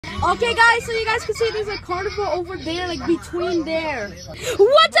Okay guys, so you guys can see there's a carnival over there, like between there. What's up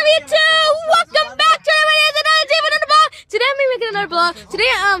YouTube? Welcome back to another day with another vlog. Today I'm making another vlog.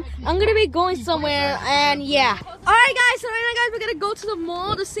 Today I'm gonna be going somewhere and yeah. Alright guys, so right now guys we're gonna go to the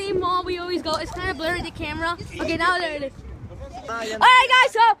mall, the same mall we always go. It's kinda blurry the camera. Okay, now there it is. Alright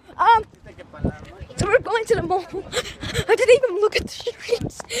guys, so we're going to the mall. I didn't even look at the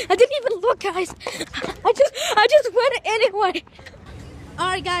streets. I didn't even look, guys. I just went anyway.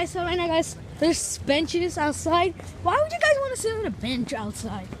 Alright guys, so right now guys, there's benches outside. Why would you guys want to sit on a bench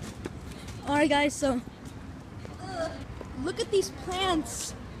outside? Alright guys, so look at these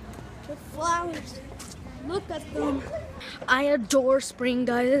plants. The flowers. Look at them. I adore spring,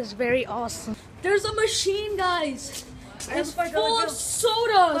 guys. It's very awesome. There's a machine, guys. It's full of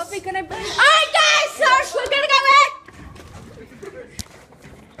sodas. Alright guys, so we're gonna go back.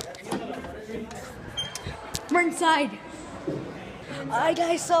 We're inside. Alright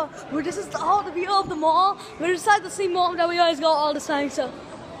guys, so this is all the view of the mall. We're inside the same mall that we always go all the time, so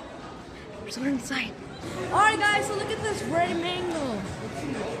we're inside. Alright guys, so look at this red mango.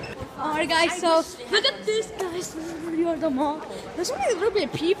 Alright guys, so look at this, guys. This is the view of the mall. There's only a little bit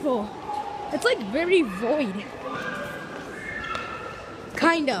of people. It's like very void.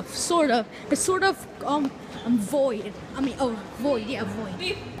 Kind of, sort of. It's sort of void. Void, yeah,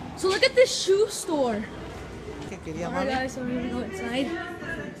 void. So look at this shoe store. Alright guys, so we're gonna go inside.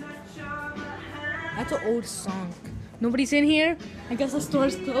 That's an old song. Nobody's in here. I guess the store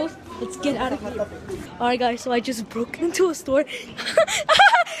is closed. Let's get out of here. Alright guys, so I just broke into a store.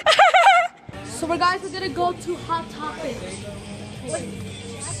 So we're gonna go to Hot Topic.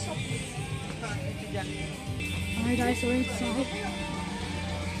 Alright guys, so we're inside.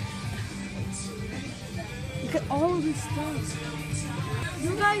 Look at all of this stuff.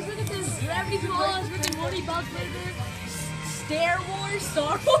 You guys, look at this. Gravity Falls, Rick and Morty, Bounce Baker, Star Wars. I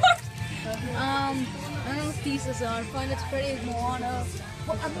don't know what these are. Fine, it's Freddy, Moana.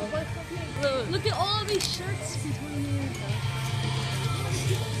 Look at all these shirts between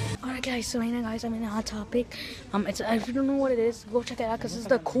here. Alright guys, so right now guys, I'm in a Hot Topic. If you don't know what it is, go check it out because this is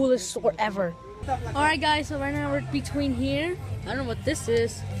the coolest store ever. Alright guys, so right now we're between here. I don't know what this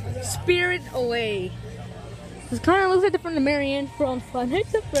is. Spirit Away. This kind of looks like from the Marianne from Fun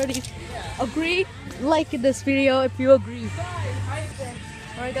Nights at Freddy's. Agree? Like this video if you agree.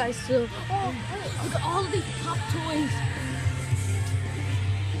 Alright guys, so look at all of these pop toys.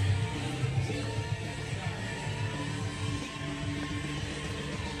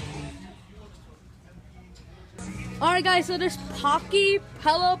 Alright guys, so there's Pocky,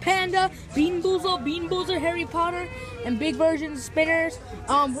 Hello Panda, Bean Boozle, Harry Potter, and big versions, spinners,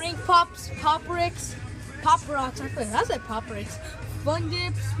 ring pops, pop ricks, pop rocks, I said pop ricks, fun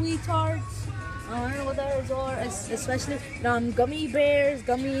dips, sweethearts, I don't know what those are, especially gummy bears,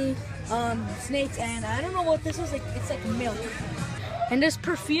 gummy snakes, and I don't know what this is, it's like milk. And there's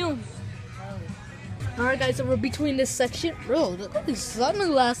perfume. Alright guys, so we're between this section. Bro, look at these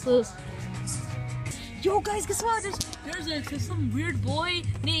sunglasses. Yo guys, guess what? There's some weird boy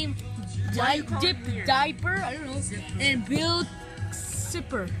named Diaper, I don't know, and Bill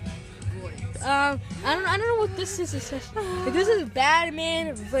Sipper. I don't know what this is. This is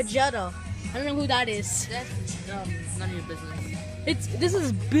Batman Vegeta. I don't know who that is. That's none of your business. This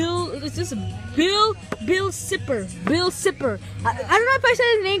is Bill Sipper. Bill Sipper. I don't know if I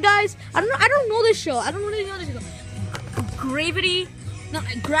said his name, guys. I don't know this show. I don't really know this show. Gravity.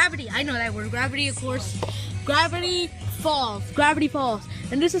 I know that word. Gravity, of course. Gravity Falls.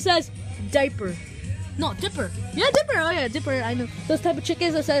 And this says Diaper. No, Dipper. Yeah, Dipper. Oh yeah, Dipper. I know those type of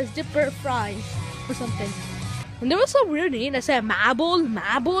chickens that says Dipper fries or something. And there was some weird name that said Mabel.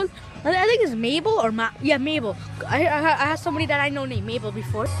 I think it's Mabel or yeah, Mabel. I had somebody that I know named Mabel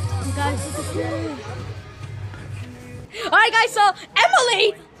before. You guys, look at this. Alright guys, so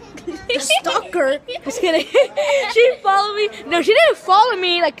Emily, the stalker. Just kidding. She followed me. No, she didn't follow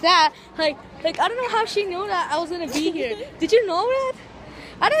me like that. Like I don't know how she knew that I was gonna be here. Did you know that?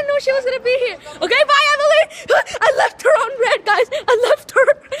 I didn't know she was gonna be here. Okay, bye Emily. I left her on red, guys. I left her.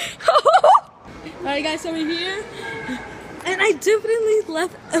 Alright guys, so we're here. And I definitely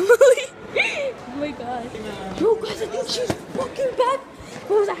left Emily. Oh my god. Yo guys, I think she's walking back.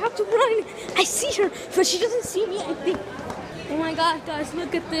 Because I have to run. I see her, but she doesn't see me, I think. Oh my god, guys,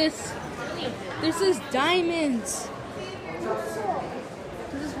 look at this. This is diamonds.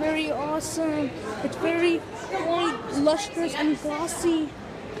 This is very awesome. It's very lustrous and glossy.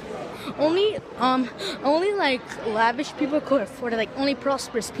 Only like lavish people could afford it, like only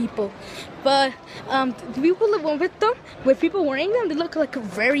prosperous people. But the people that went with them, with people wearing them, they look like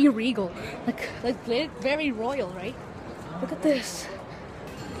very regal, like very royal, right? Look at this.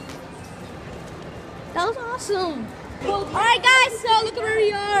 That was awesome. Alright guys, so look at where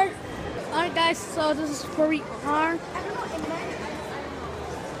we are. Alright guys, so this is where we are.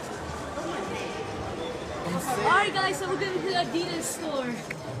 Alright guys, so we're going to the Adidas store.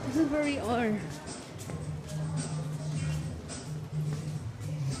 This is where we are.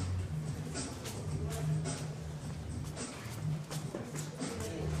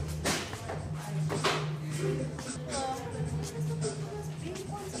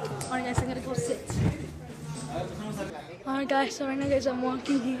 Alright guys, I'm gonna go sit. Alright guys, so right now guys, I'm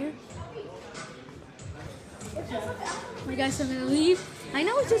walking here. Alright guys, so I'm gonna leave. I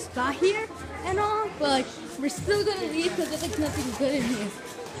know we just got here and all, but we're still gonna leave because there's like nothing good in here.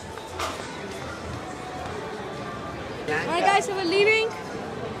 Alright guys, so we're leaving.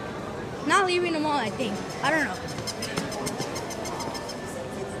 Not leaving the mall, I think. I don't know.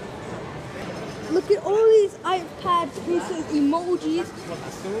 Look at all these iPads, pieces, emojis.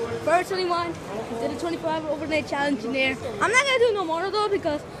 First 21, did a 25 overnight challenge in there. I'm not gonna do no more though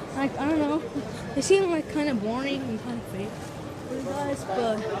because like I don't know, they seem like kind of boring and kind of fake for you guys,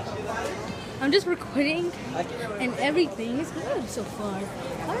 but I'm just recording and everything is good so far.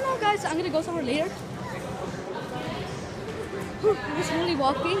 I don't know guys, I'm gonna go somewhere later. I'm just really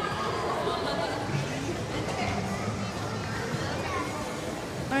walking.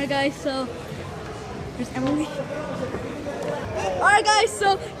 Alright guys, so there's Emily. Alright guys,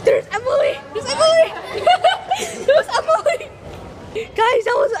 so there's Emily. There's Emily. There's Emily. Guys,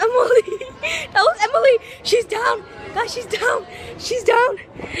 that was Emily. That was Emily. She's down. Guys, she's down. She's down.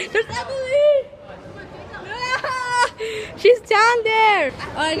 There's Emily. Ah, she's down there.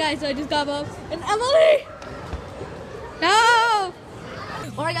 Alright guys, so I just got up. It's Emily. No.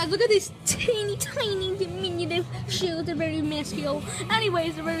 Alright guys, look at these teeny tiny diminutive shoes. They're very minuscule.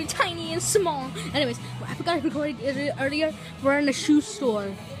 Anyways, they're very tiny and small. Anyways, I forgot to record it earlier. We're in a shoe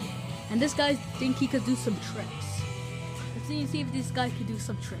store. And this guy think he could do some tricks. Let's see if this guy could do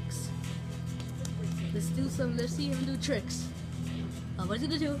some tricks. Let's see him do tricks. Oh, what is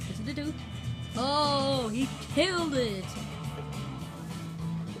it to do? What's it to do? Oh, he killed it.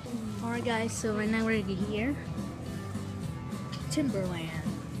 Alright guys, so right now we're here. Timberland.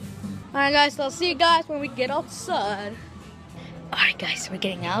 Alright guys, so I'll see you guys when we get outside. Alright guys, so we're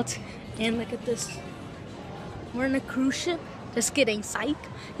getting out. And look at this. We're in a cruise ship. Just kidding, psych.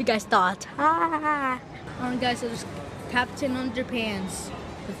 You guys thought. Ah. Alright guys, so there's Captain Underpants.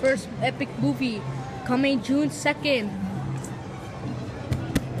 The first epic movie coming June 2nd.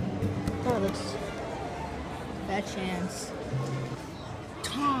 Oh, looks bad chance.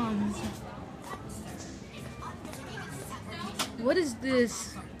 Tom's. What is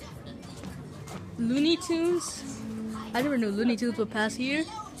this? Looney Tunes? I never knew Looney Tunes would pass here.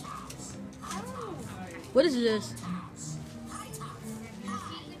 What is this?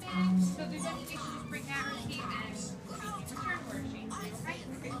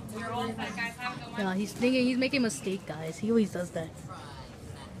 Yeah, he's making a mistake, guys. He always does that.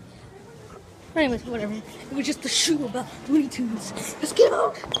 Anyways, whatever. It was just a shoe about Looney Tunes. Let's get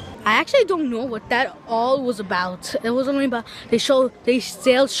out. I actually don't know what that all was about. It was only about they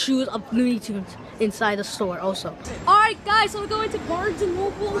sell shoes of Looney Tunes inside the store also. Alright guys, so we're going to Barnes and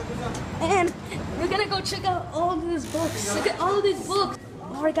Noble and we're gonna go check out all of these books. Look at all of these books.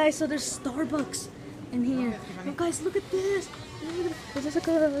 Alright guys, so there's Starbucks in here. Oh guys, look at this. There's like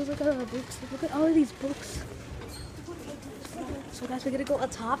a books. Look at all of these books. So guys, we're gonna go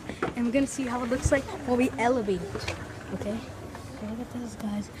up top and we're gonna see how it looks like when we elevate it. Okay? Look at this,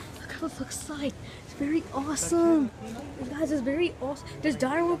 guys. Look how it looks like. It's very awesome. Guys, it's very awesome. This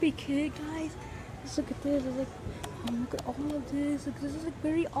diary will be kid, guys. Just look at this. It's like, oh, look at all of this. Look, this is like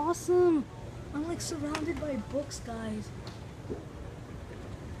very awesome. I'm like surrounded by books, guys.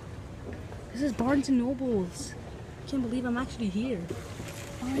 This is Barnes and Nobles. I can't believe I'm actually here.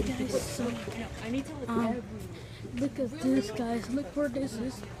 Alright guys, so I need to look at this, guys. Look where this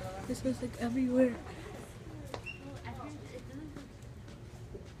is. This is like everywhere.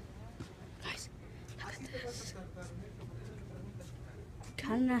 Guys, look at this.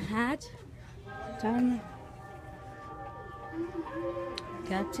 Kinda hat.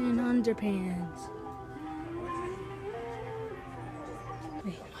 Captain Underpants.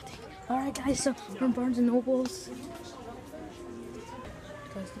 Wait, nothing. Alright guys, so from Barnes and Nobles.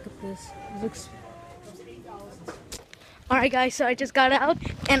 Guys, look at this. It looks. Alright guys, so I just got out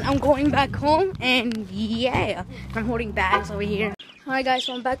and I'm going back home and yeah, I'm holding bags over here. Alright guys,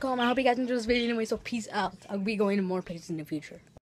 so I'm back home. I hope you guys enjoyed this video anyway, so peace out. I'll be going to more places in the future.